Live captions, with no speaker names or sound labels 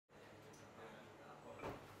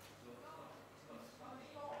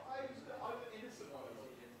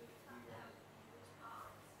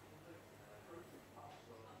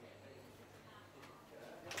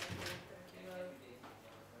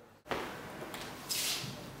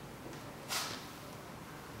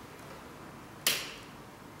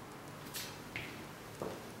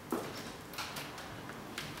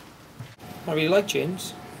I really like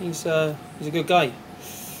James. He's a good guy.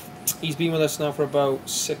 He's been with us now for about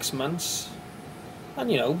 6 months,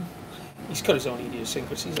 and you know, he's got his own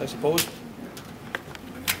idiosyncrasies, I suppose.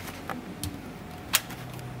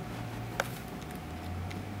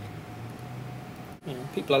 You know,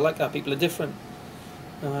 people are like that. People are different.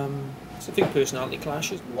 It's a few personality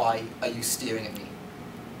clashes. Why are you staring at me?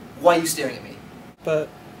 Why are you staring at me? But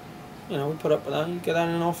you know, we put up with that. You get out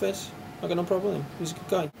in an office, I got no problem with him. He's a good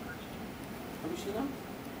guy. Have you seen him?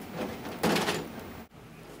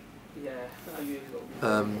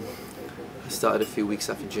 I started a few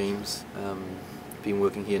weeks after James. Been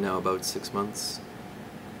working here now about 6 months.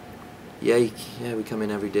 Yeah, we come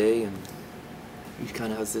in every day, and he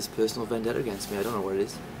kind of has this personal vendetta against me. I don't know what it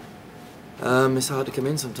is. It's hard to come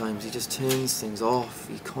in sometimes. He just turns things off.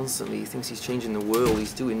 He thinks he's changing the world.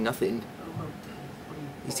 He's doing nothing.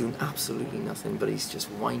 He's doing absolutely nothing, but he's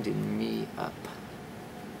just winding me up.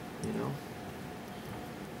 You know?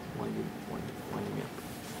 Winding me up.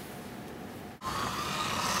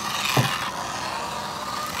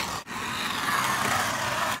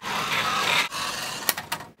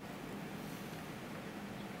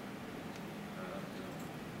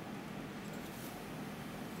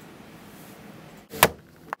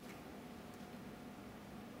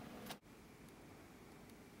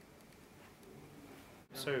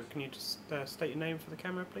 So, can you just state your name for the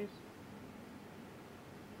camera, please?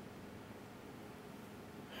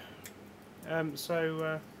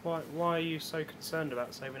 Why are you so concerned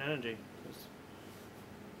about saving energy?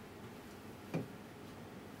 Are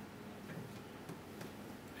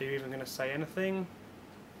you even going to say anything?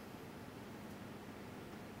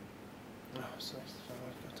 Oh, so I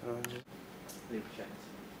don't know.